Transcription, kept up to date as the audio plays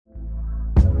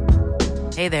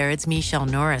Hey there, it's Michelle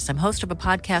Norris. I'm host of a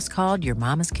podcast called Your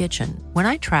Mama's Kitchen. When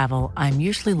I travel, I'm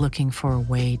usually looking for a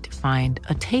way to find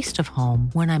a taste of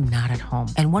home when I'm not at home.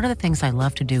 And one of the things I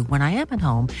love to do when I am at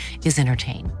home is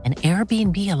entertain. And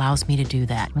Airbnb allows me to do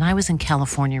that. When I was in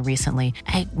California recently,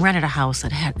 I rented a house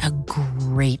that had a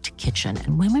great kitchen.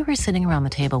 And when we were sitting around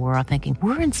the table, we were all thinking,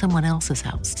 we're in someone else's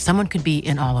house. Someone could be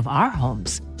in all of our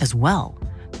homes as well.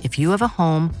 If you have a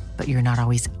home, but you're not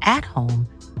always at home,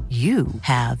 you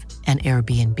have an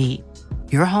Airbnb.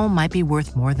 Your home might be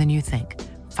worth more than you think.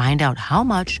 Find out how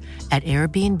much at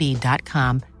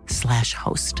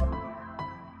airbnb.com/host.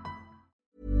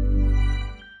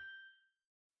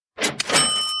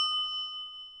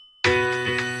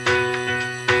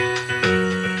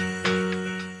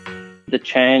 The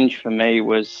change for me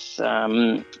was,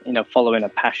 following a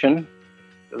passion.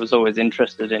 I was always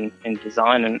interested in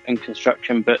design and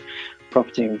construction, but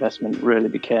property investment really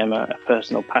became a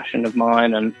personal passion of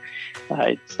mine, and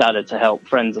I started to help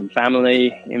friends and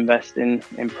family invest in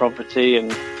property. And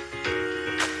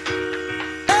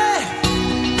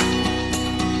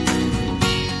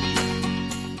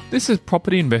This is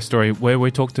Property Investory, where we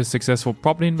talk to successful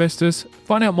property investors,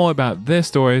 find out more about their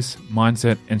stories,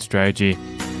 mindset and strategy.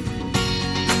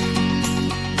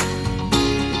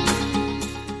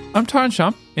 I'm Tyron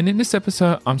Shump, and in this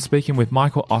episode, I'm speaking with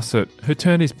Michael Ossitt, who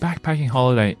turned his backpacking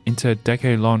holiday into a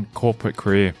decade-long corporate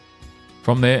career.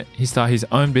 From there, he started his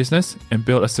own business and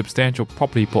built a substantial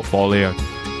property portfolio.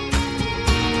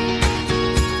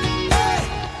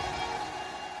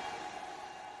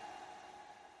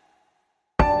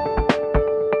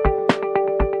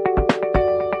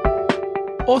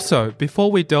 Also,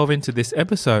 before we delve into this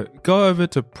episode, go over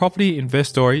to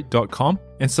propertyinvestory.com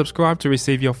and subscribe to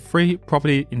receive your free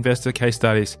property investor case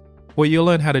studies, where you'll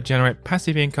learn how to generate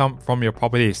passive income from your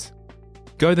properties.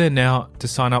 Go there now to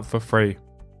sign up for free.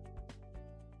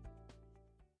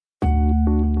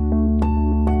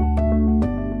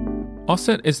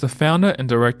 Ossitt is the founder and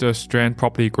director of Strand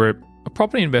Property Group, a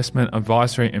property investment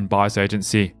advisory and buyers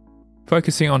agency.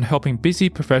 Focusing on helping busy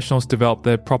professionals develop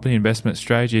their property investment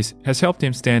strategies has helped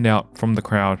him stand out from the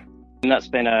crowd. And that's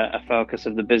been a focus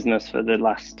of the business for the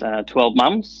last 12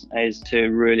 months, is to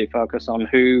really focus on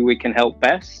who we can help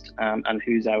best and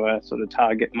who's our sort of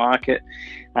target market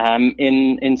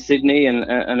in Sydney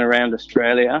and around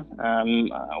Australia.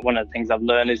 One of the things I've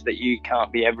learned is that you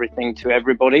can't be everything to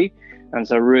everybody. And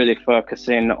so really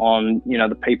focusing on,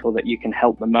 the people that you can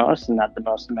help the most and add the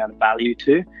most amount of value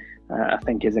to, I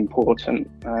think is important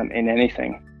in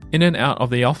anything. In and out of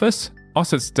the office,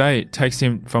 Ossitt's day takes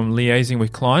him from liaising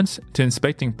with clients to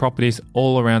inspecting properties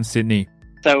all around Sydney.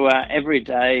 So every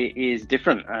day is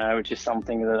different, which is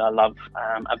something that I love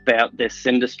about this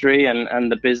industry and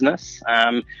the business.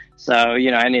 So,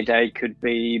 any day could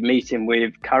be meeting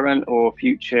with current or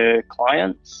future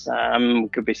clients.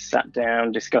 Could be sat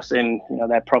down discussing,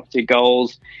 their property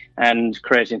goals and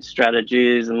creating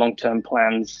strategies and long-term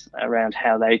plans around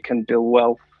how they can build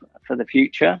wealth for the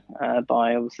future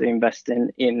by obviously investing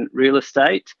in real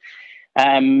estate.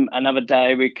 Another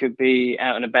day we could be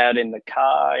out and about in the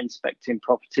car inspecting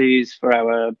properties for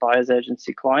our buyers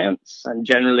agency clients, and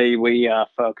generally we are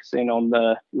focusing on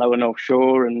the lower North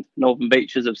Shore and northern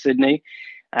beaches of Sydney,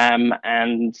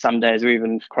 and some days we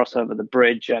even cross over the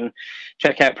bridge and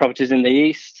check out properties in the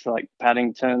east like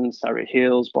Paddington, Surrey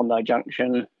Hills, Bondi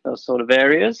Junction, those sort of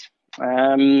areas.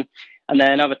 And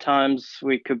then other times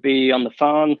we could be on the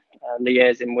phone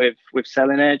liaising with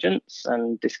selling agents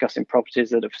and discussing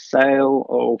properties that are for sale,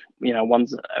 or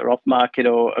ones that are off market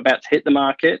or about to hit the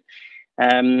market,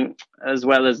 as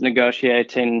well as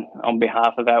negotiating on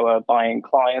behalf of our buying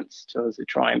clients to also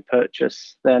try and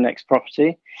purchase their next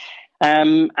property.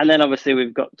 And then obviously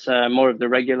we've got more of the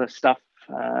regular stuff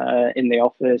in the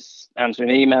office,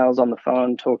 answering emails, on the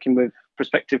phone, talking with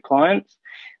prospective clients.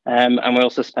 And we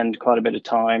also spend quite a bit of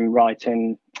time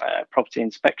writing property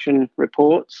inspection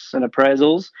reports and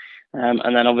appraisals,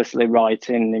 and then obviously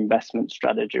writing investment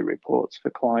strategy reports for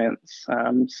clients.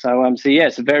 So yeah,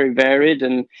 it's very varied,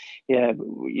 and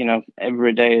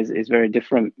every day is very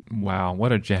different. Wow,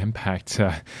 what a jam-packed,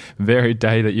 varied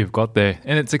day that you've got there.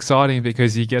 And it's exciting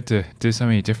because you get to do so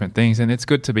many different things, and it's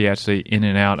good to be actually in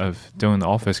and out of doing the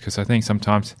office, because I think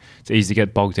sometimes it's easy to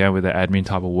get bogged down with the admin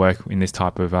type of work in this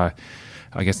type of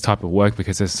type of work,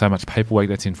 because there's so much paperwork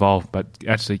that's involved. But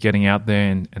actually getting out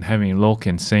there and having a look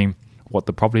and seeing what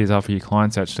the properties are for your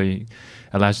clients actually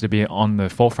allows you to be on the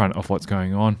forefront of what's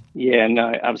going on. Yeah,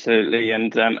 no, absolutely.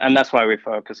 And that's why we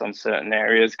focus on certain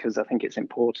areas, because I think it's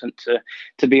important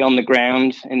to be on the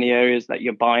ground in the areas that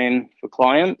you're buying for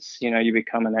clients. You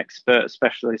become an expert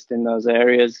specialist in those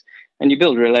areas. you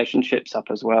build relationships up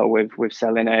as well with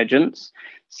selling agents.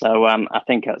 So I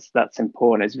think that's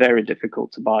important. It's very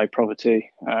difficult to buy property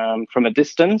from a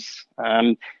distance,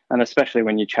 and especially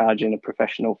when you're charging a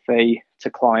professional fee to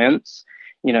clients.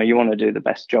 You want to do the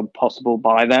best job possible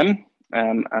by them,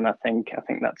 and I think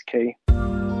that's key.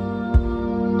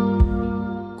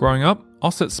 Growing up,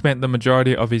 Ossitt spent the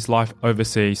majority of his life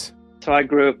overseas. So I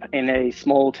grew up in a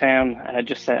small town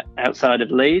just outside of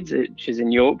Leeds, which is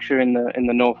in Yorkshire in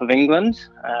the north of England.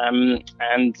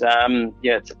 It's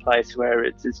a place where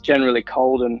it's generally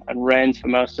cold and rains for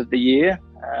most of the year.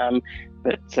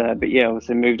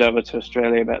 Obviously moved over to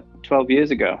Australia about 12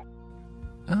 years ago.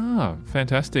 Oh,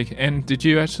 fantastic. And did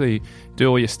you actually do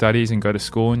all your studies and go to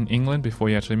school in England before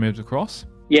you actually moved across?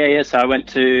 Yeah. So I went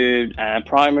to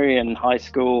primary and high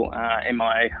school in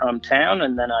my hometown,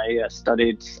 and then I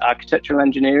studied architectural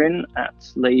engineering at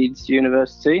Leeds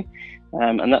University.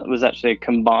 And that was actually a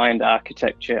combined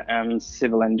architecture and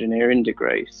civil engineering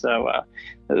degree. So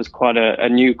it was quite a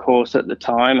new course at the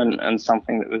time, and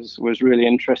something that was really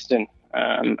interesting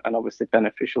and obviously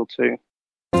beneficial too.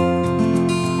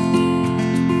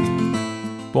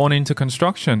 Born into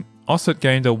construction, Ossitt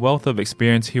gained a wealth of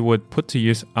experience he would put to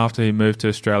use after he moved to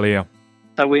Australia.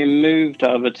 So we moved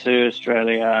over to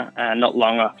Australia not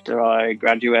long after I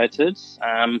graduated.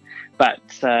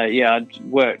 I'd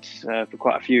worked for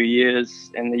quite a few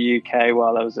years in the UK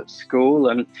while I was at school,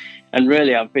 and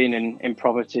really I've been in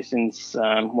property since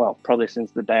probably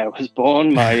since the day I was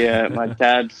born. My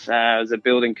dad was a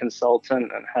building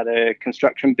consultant and had a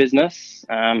construction business,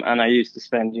 and I used to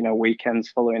spend weekends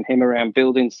following him around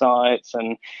building sites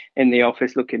and in the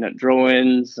office looking at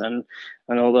drawings and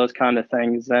all those kind of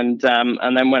things. And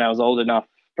then when I was old enough,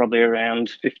 probably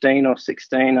around 15 or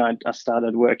 16, I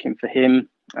started working for him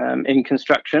in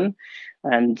construction,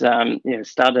 and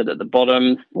started at the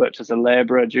bottom, worked as a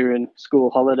labourer during school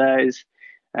holidays,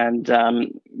 and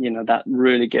that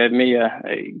really gave me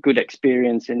a good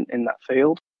experience in that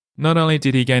field. Not only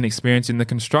did he gain experience in the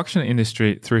construction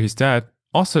industry through his dad,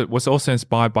 Ossitt was also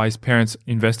inspired by his parents'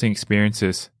 investing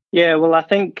experiences. Yeah, well, I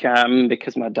think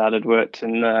because my dad had worked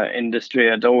in the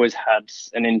industry, I'd always had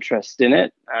an interest in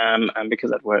it, and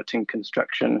because I'd worked in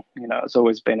construction, it's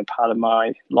always been a part of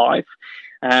my life.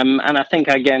 And I think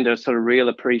I gained a sort of real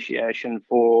appreciation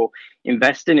for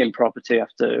investing in property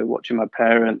after watching my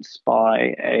parents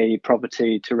buy a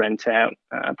property to rent out,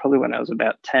 probably when I was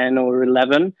about 10 or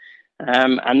 11.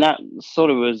 And that sort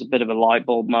of was a bit of a light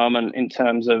bulb moment in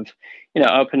terms of,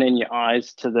 opening your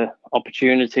eyes to the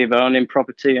opportunity of owning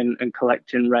property and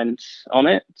collecting rent on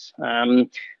it.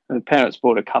 My parents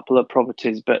bought a couple of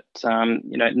properties, but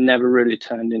it never really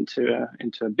turned into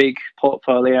a big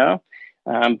portfolio.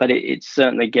 But it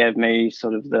certainly gave me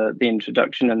sort of the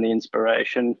introduction and the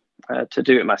inspiration to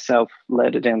do it myself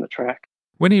later down the track.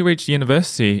 When he reached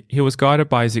university, he was guided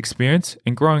by his experience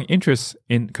and growing interest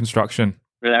in construction.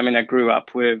 I mean, I grew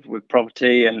up with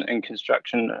property and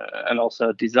construction and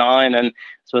also design, and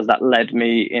so that led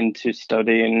me into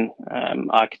studying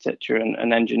architecture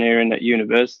and engineering at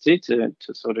university to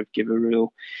sort of give a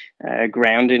real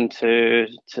grounding to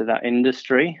that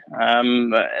industry.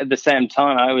 At the same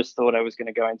time, I always thought I was going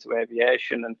to go into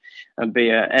aviation and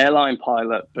be an airline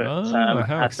pilot, but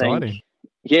how exciting!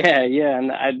 Yeah,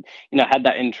 and I had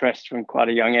that interest from quite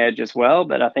a young age as well.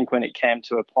 But I think when it came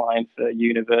to applying for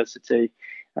university,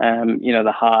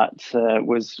 the heart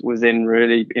was in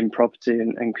really in property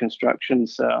and construction.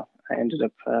 So I ended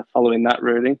up following that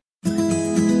really.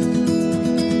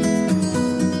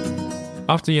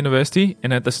 After university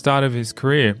and at the start of his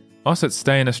career, Ossitt's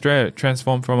stay in Australia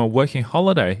transformed from a working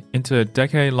holiday into a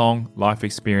decade-long life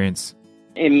experience.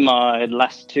 In my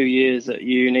last 2 years at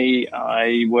uni,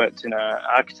 I worked in an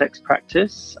architect's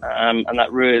practice, and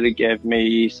that really gave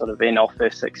me sort of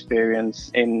in-office experience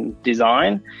in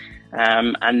design.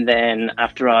 And then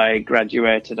after I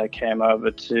graduated, I came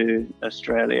over to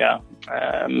Australia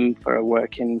for a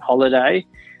working holiday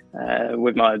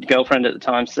with my girlfriend at the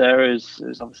time, Sarah,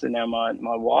 who's obviously now my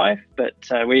wife. But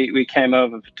we came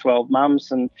over for 12 months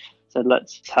and said,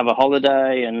 let's have a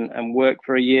holiday and work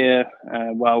for a year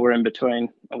while we're in between,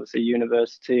 obviously,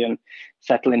 university and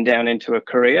settling down into a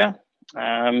career.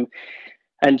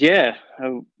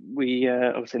 We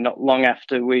obviously not long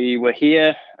after we were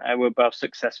here, we were both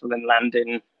successful in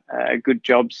landing good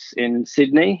jobs in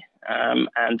Sydney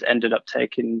and ended up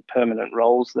taking permanent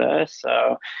roles there.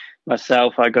 So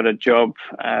myself, I got a job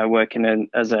working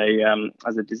as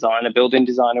a designer, building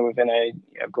designer within a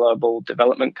global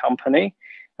development company.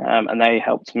 And they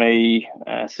helped me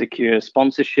secure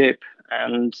sponsorship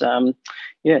and,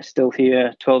 still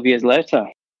here 12 years later.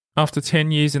 After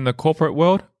 10 years in the corporate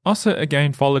world, Ossitt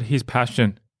again followed his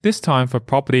passion this time for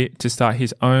property to start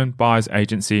his own buyer's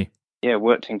agency. Yeah,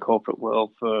 worked in corporate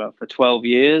world for 12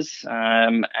 years,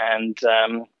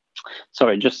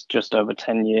 just over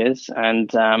 10 years, and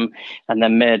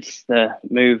then made the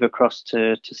move across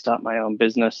to start my own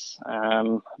business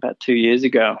about 2 years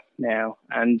ago now.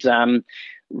 And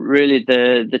really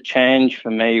the change for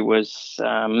me was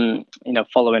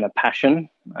following a passion.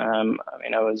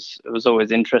 I was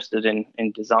always interested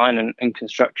in design and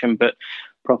construction, but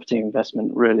property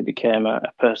investment really became a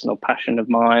personal passion of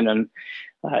mine, and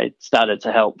I started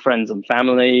to help friends and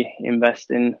family invest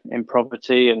in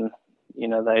property, and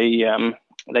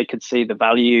they could see the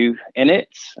value in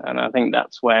it. And I think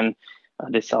that's when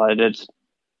I decided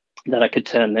that I could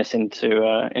turn this into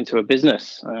a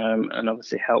business, and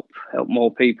obviously help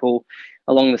more people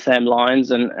along the same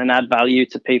lines, and add value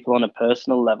to people on a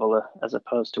personal level, as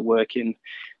opposed to working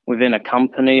within a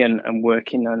company and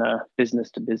working in a business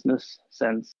to business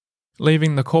sense.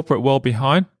 Leaving the corporate world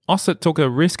behind, Ossitt took a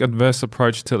risk-adverse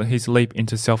approach to his leap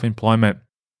into self-employment.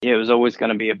 Yeah, it was always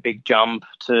going to be a big jump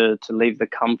to leave the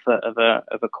comfort of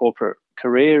a corporate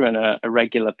career and a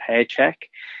regular paycheck.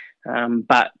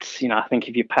 But I think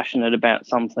if you're passionate about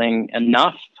something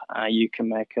enough, you can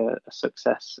make a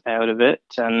success out of it.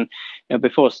 And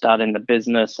before starting the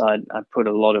business, I put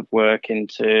a lot of work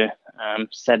into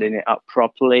setting it up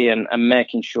properly and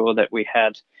making sure that we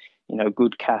had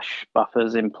good cash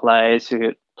buffers in place. We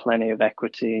had plenty of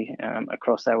equity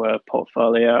across our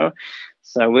portfolio.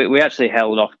 So we actually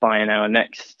held off buying our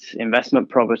next investment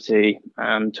property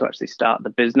to actually start the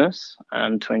business,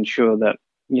 and to ensure that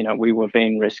we were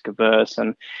being risk averse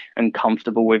and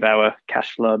comfortable with our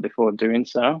cash flow before doing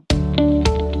so.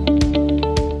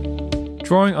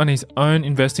 Drawing on his own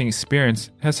investing experience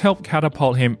has helped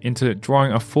catapult him into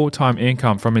drawing a full-time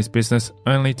income from his business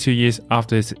only 2 years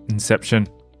after its inception.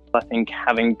 I think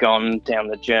having gone down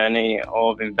the journey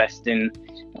of investing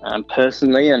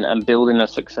personally and building a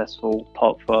successful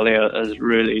portfolio has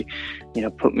really,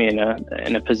 put me in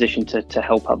a position to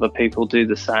help other people do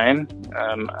the same.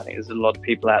 I think there's a lot of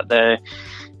people out there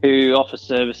who offer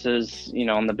services,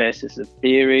 on the basis of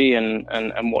theory and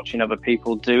watching other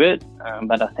people do it.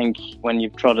 But I think when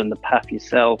you've trodden the path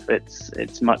yourself,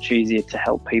 it's much easier to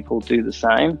help people do the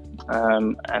same,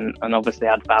 and obviously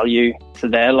add value to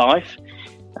their life.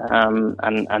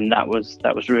 And that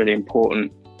was really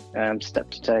important step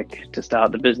to take to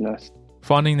start the business.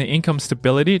 Finding the income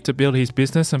stability to build his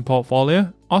business and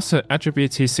portfolio also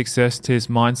attributes his success to his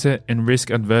mindset and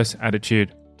risk-adverse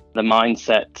attitude. The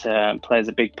mindset plays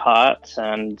a big part,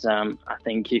 and I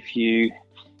think if you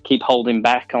keep holding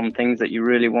back on things that you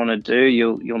really want to do,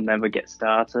 you'll never get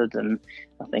started. And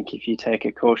I think if you take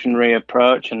a cautionary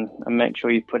approach and make sure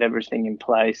you put everything in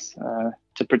place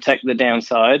to protect the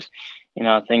downside,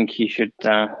 I think you should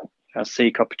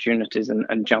seek opportunities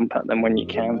and jump at them when you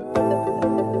can.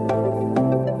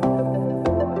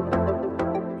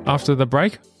 After the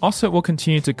break, Ossitt will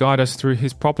continue to guide us through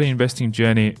his property investing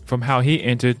journey from how he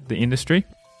entered the industry.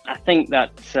 I think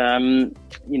that,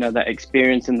 that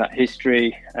experience and that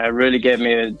history really gave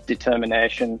me a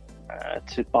determination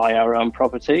to buy our own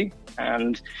property.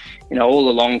 And, all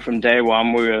along from day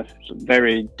one, we were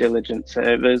very diligent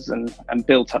savers and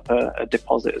built up a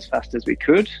deposit as fast as we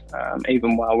could,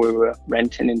 even while we were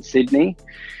renting in Sydney.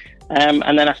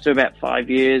 And then after about 5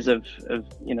 years of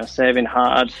saving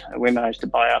hard, we managed to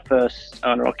buy our first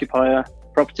owner-occupier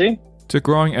property. To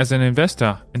growing as an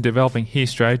investor and developing his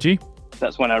strategy.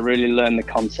 That's when I really learned the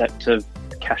concept of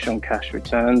cash-on-cash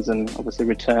returns and obviously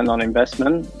return on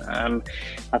investment.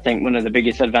 I think one of the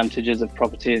biggest advantages of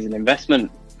property as an investment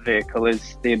vehicle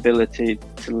is the ability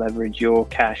to leverage your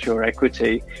cash or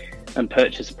equity and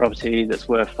purchase a property that's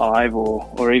worth 5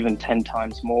 or even 10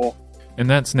 times more. And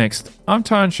that's next. I'm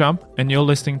Tyrone Shum, and you're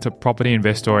listening to Property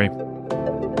Investory.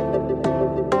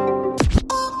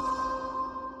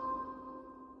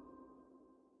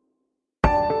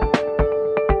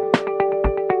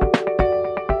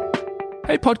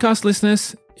 Hey podcast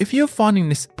listeners, if you're finding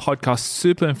this podcast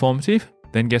super informative,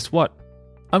 then guess what?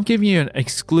 I'm giving you an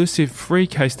exclusive free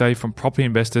case study from property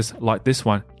investors like this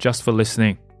one just for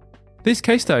listening. These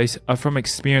case studies are from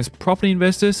experienced property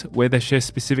investors where they share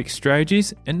specific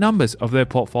strategies and numbers of their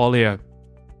portfolio.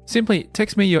 Simply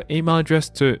text me your email address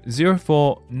to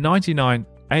 04 99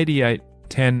 88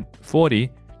 10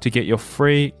 40 to get your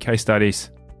free case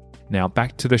studies. Now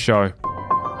back to the show.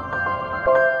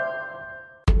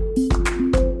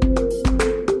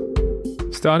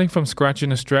 Starting from scratch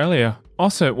in Australia,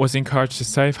 Ossitt was encouraged to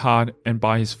save hard and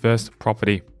buy his first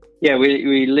property. Yeah,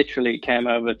 we literally came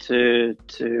over to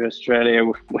Australia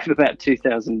with about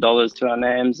 $2,000 to our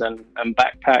names and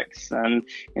backpacks, and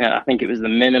I think it was the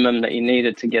minimum that you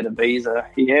needed to get a visa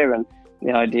here, and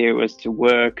the idea was to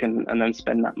work and then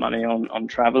spend that money on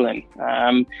traveling.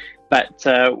 But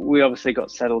we obviously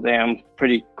got settled down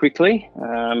pretty quickly,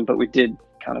 but we did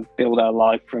kind of build our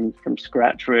life from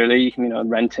scratch, really,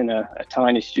 renting a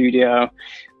tiny studio,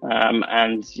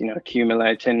 and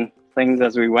accumulating things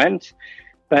as we went.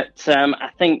 But I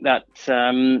think that,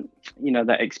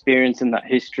 that experience and that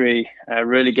history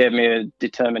really gave me a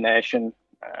determination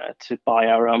to buy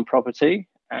our own property.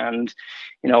 And,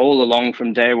 all along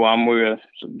from day one, we were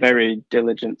very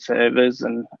diligent savers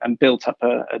and built up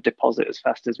a deposit as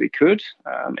fast as we could,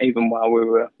 even while we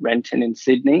were renting in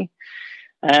Sydney.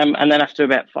 And then after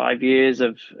about 5 years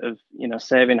of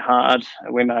saving hard,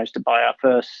 we managed to buy our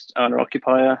first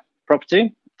owner-occupier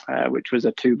property, which was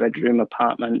a 2-bedroom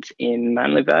apartment in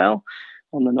Manly Vale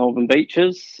on the Northern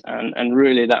Beaches. And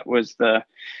really that was the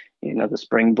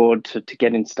springboard to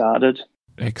getting started.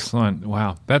 Excellent.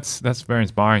 Wow. That's very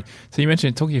inspiring. So you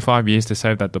mentioned it took you 5 years to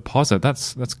save that deposit.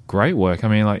 That's great work. I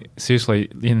mean, like, seriously,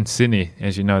 in Sydney,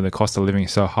 as you know, the cost of living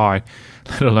is so high,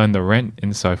 let alone the rent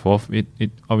and so forth.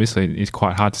 It obviously is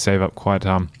quite hard to save up quite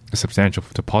a substantial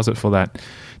deposit for that.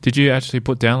 Did you actually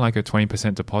put down like a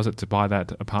 20% deposit to buy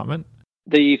that apartment?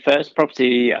 The first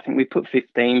property, I think we put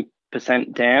 15%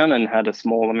 down and had a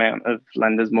small amount of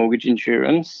lender's mortgage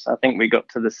insurance. I think we got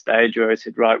to the stage where I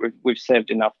said, right, we've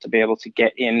saved enough to be able to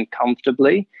get in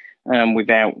comfortably,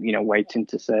 without waiting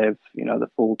to save the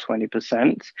full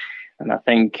 20%. And I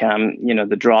think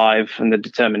the drive and the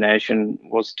determination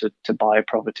was to buy a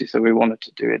property, so we wanted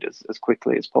to do it as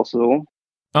quickly as possible.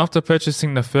 After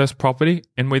purchasing the first property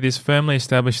and with his firmly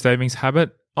established savings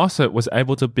habit, Ossitt was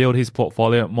able to build his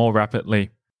portfolio more rapidly.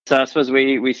 So I suppose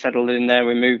we settled in there,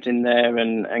 we moved in there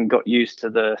and got used to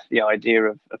the idea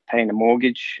of paying a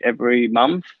mortgage every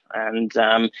month. And,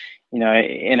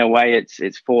 in a way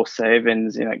it's forced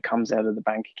savings, it comes out of the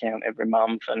bank account every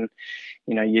month, and,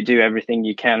 you do everything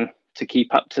you can to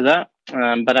keep up to that.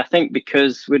 But I think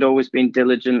because we'd always been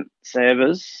diligent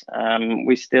savers,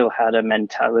 we still had a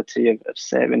mentality of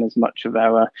saving as much of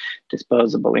our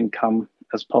disposable income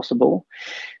as possible.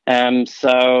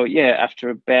 After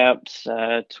about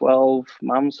 12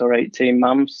 months or 18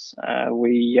 months,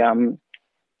 we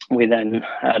then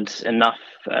had enough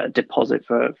deposit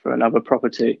for another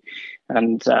property,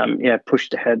 and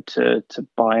pushed ahead to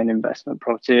buy an investment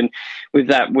property. And with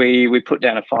that, we put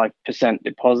down a 5%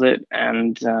 deposit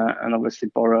and obviously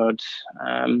borrowed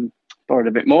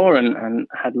a bit more and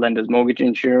had lender's mortgage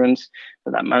insurance,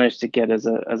 but that managed to get us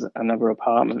another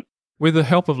apartment. With the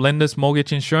help of lender's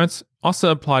mortgage insurance,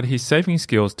 Ossitt applied his saving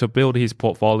skills to build his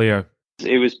portfolio.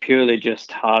 It was purely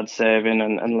just hard saving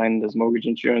and lender's mortgage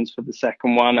insurance for the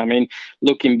second one. I mean,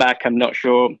 looking back, I'm not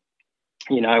sure,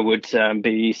 it would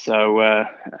be so,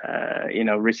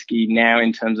 risky now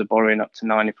in terms of borrowing up to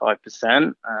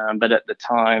 95%. But at the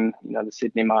time, the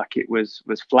Sydney market was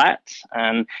flat,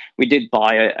 and we did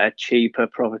buy a cheaper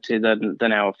property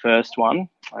than our first one.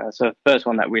 So the first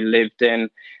one that we lived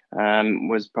in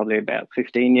was probably about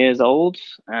 15 years old,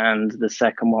 and the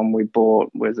second one we bought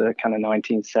was a kind of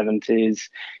 1970s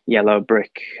yellow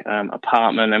brick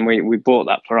apartment, and we bought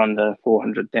that for under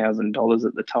 $400,000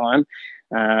 at the time,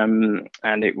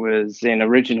 and it was in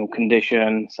original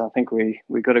condition, so I think we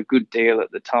got a good deal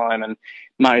at the time and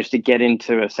managed to get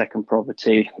into a second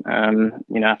property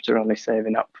after only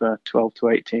saving up for 12 to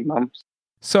 18 months.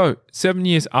 So 7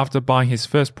 years after buying his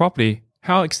first property,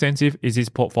 how extensive is his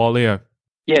portfolio?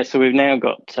 Yeah, so we've now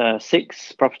got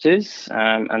 6 properties,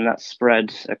 and that's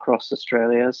spread across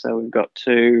Australia. So we've got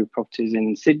 2 properties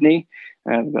in Sydney,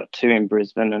 we've got 2 in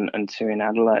Brisbane and 2 in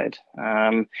Adelaide.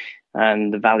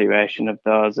 And the valuation of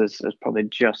those is probably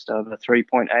just over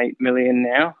 3.8 million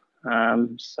now.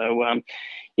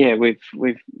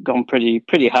 We've gone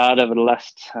pretty hard over the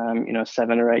last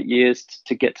 7 or 8 years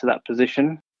to get to that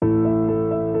position.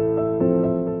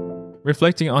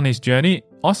 Reflecting on his journey,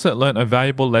 Ossitt learned a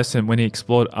valuable lesson when he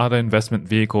explored other investment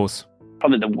vehicles.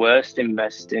 Probably the worst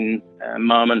investing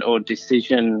moment or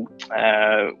decision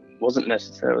wasn't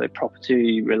necessarily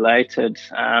property related.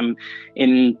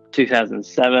 In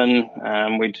 2007,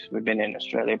 we'd been in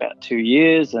Australia about 2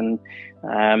 years, and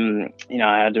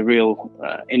I had a real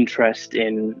interest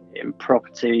in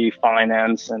property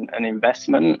finance and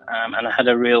investment, and I had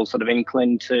a real sort of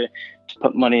inkling to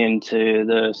put money into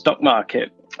the stock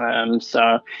market.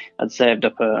 So I'd saved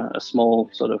up a small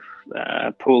sort of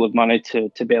pool of money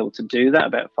to be able to do that,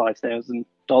 about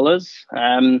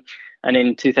 $5,000. And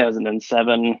in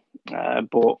 2007,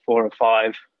 bought 4 or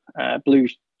 5 blue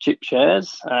chip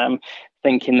shares,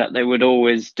 thinking that they would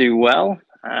always do well.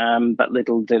 But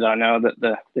little did I know that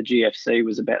the GFC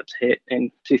was about to hit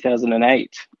in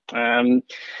 2008.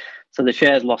 So the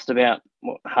shares lost about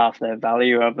half their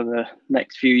value over the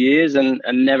next few years and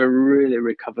never really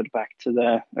recovered back to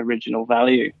their original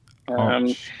value.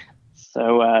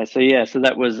 So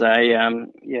that was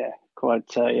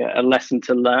quite a lesson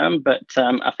to learn. But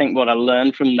I think what I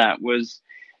learned from that was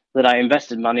that I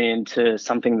invested money into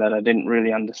something that I didn't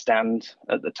really understand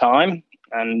at the time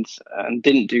and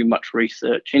didn't do much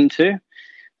research into.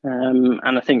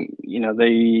 And I think,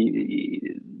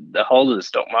 the whole of the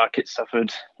stock market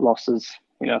suffered losses,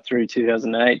 through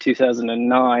 2008,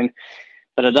 2009.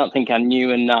 But I don't think I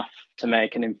knew enough to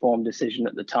make an informed decision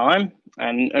at the time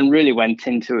and really went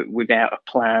into it without a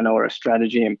plan or a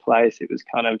strategy in place. It was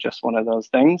kind of just one of those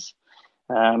things.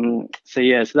 So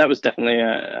that was definitely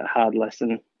a hard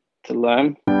lesson to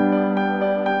learn.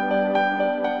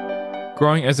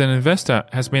 Growing as an investor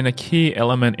has been a key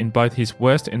element in both his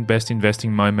worst and best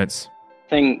investing moments. I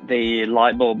think the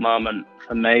light bulb moment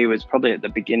for me was probably at the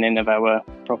beginning of our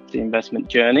property investment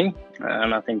journey.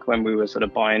 And I think when we were sort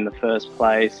of buying the first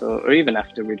place or even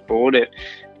after we'd bought it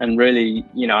and really,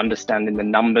 understanding the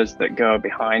numbers that go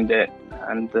behind it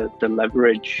and the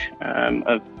leverage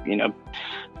of,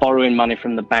 borrowing money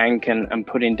from the bank and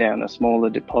putting down a smaller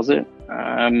deposit.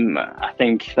 I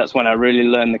think that's when I really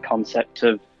learned the concept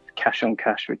of cash on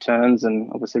cash returns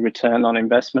and obviously return on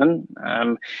investment.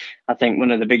 I think one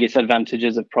of the biggest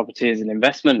advantages of property as an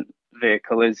investment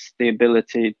vehicle is the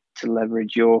ability to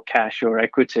leverage your cash or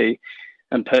equity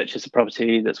and purchase a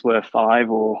property that's worth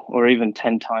 5 or even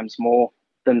 10 times more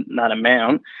than that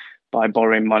amount by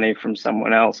borrowing money from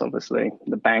someone else, obviously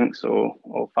the banks or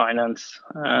finance.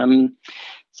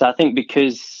 So I think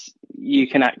because you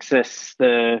can access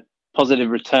the positive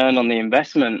return on the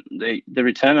investment, the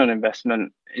return on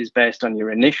investment is based on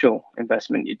your initial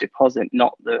investment, your deposit,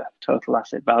 not the total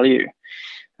asset value.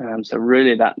 So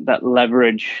really that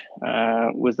leverage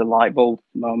was the light bulb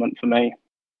moment for me.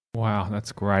 Wow,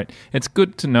 that's great. It's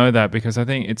good to know that because I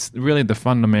think it's really the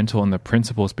fundamental and the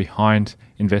principles behind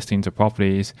investing into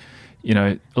properties.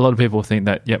 A lot of people think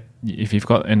that, if you've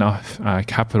got enough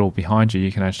capital behind you,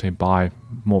 you can actually buy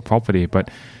more property. But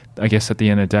I guess at the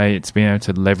end of the day, it's being able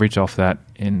to leverage off that,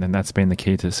 and that's been the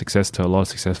key to success to a lot of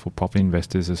successful property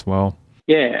investors as well.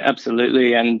 Yeah,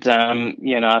 absolutely. And,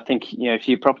 I think, if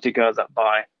your property goes up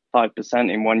by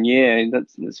 5% in 1 year,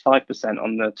 that's 5%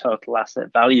 on the total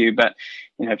asset value. But,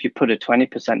 if you put a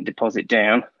 20% deposit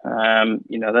down,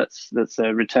 that's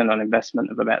a return on investment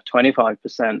of about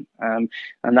 25%. And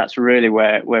that's really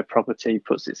where property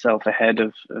puts itself ahead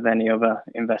of any other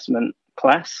investment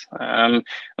class.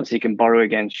 Obviously, you can borrow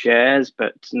against shares,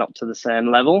 but not to the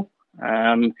same level.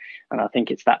 And I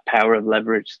think it's that power of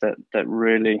leverage that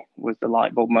really was the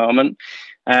light bulb moment.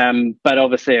 But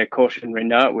obviously, a cautionary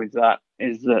note with that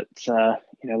is that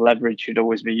leverage should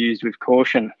always be used with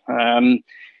caution.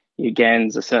 Your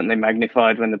gains are certainly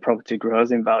magnified when the property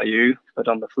grows in value, but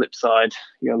on the flip side,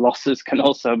 your losses can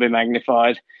also be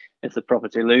magnified if the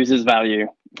property loses value.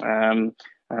 And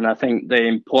I think the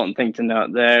important thing to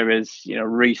note there is,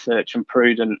 research and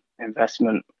prudent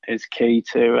investment is key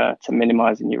to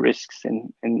minimising your risks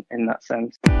in that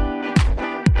sense.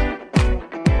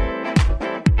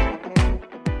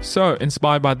 So,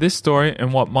 inspired by this story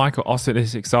and what Michael Ossitt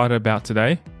is excited about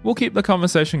today, we'll keep the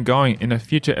conversation going in a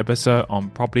future episode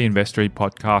on Property Investory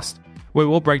Podcast, where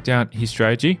we'll break down his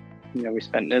strategy. We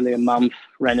spent nearly a month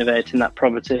renovating that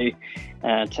property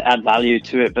to add value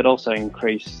to it, but also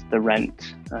increase the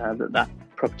rent that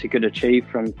property could achieve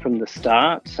from the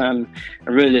start. And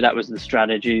really, that was the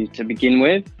strategy to begin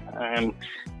with. It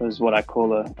was what I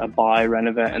call a buy,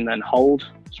 renovate, and then hold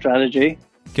strategy.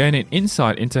 Gaining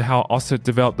insight into how Ossitt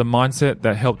developed the mindset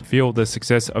that helped fuel the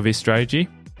success of his strategy.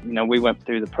 We went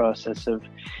through the process of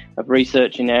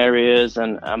researching areas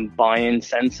and buying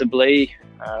sensibly,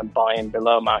 buying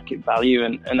below market value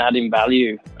and adding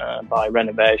value by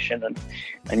renovation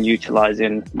and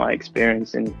utilising my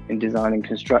experience in design and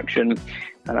construction.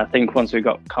 And I think once we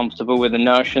got comfortable with the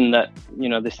notion that,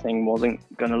 this thing wasn't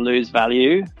going to lose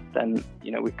value, then,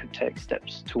 we could take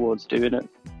steps towards doing it.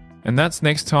 And that's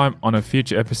next time on a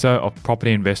future episode of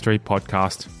Property Investory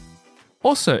Podcast.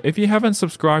 Also, if you haven't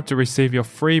subscribed to receive your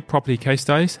free property case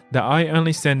studies that I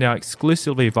only send out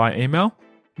exclusively via email,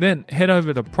 then head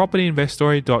over to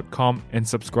propertyinvestory.com and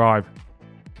subscribe.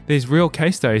 These real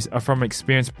case studies are from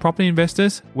experienced property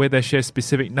investors where they share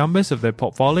specific numbers of their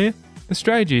portfolio, the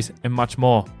strategies, and much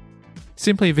more.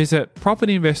 Simply visit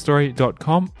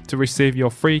propertyinvestory.com to receive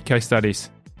your free case studies.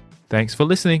 Thanks for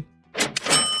listening.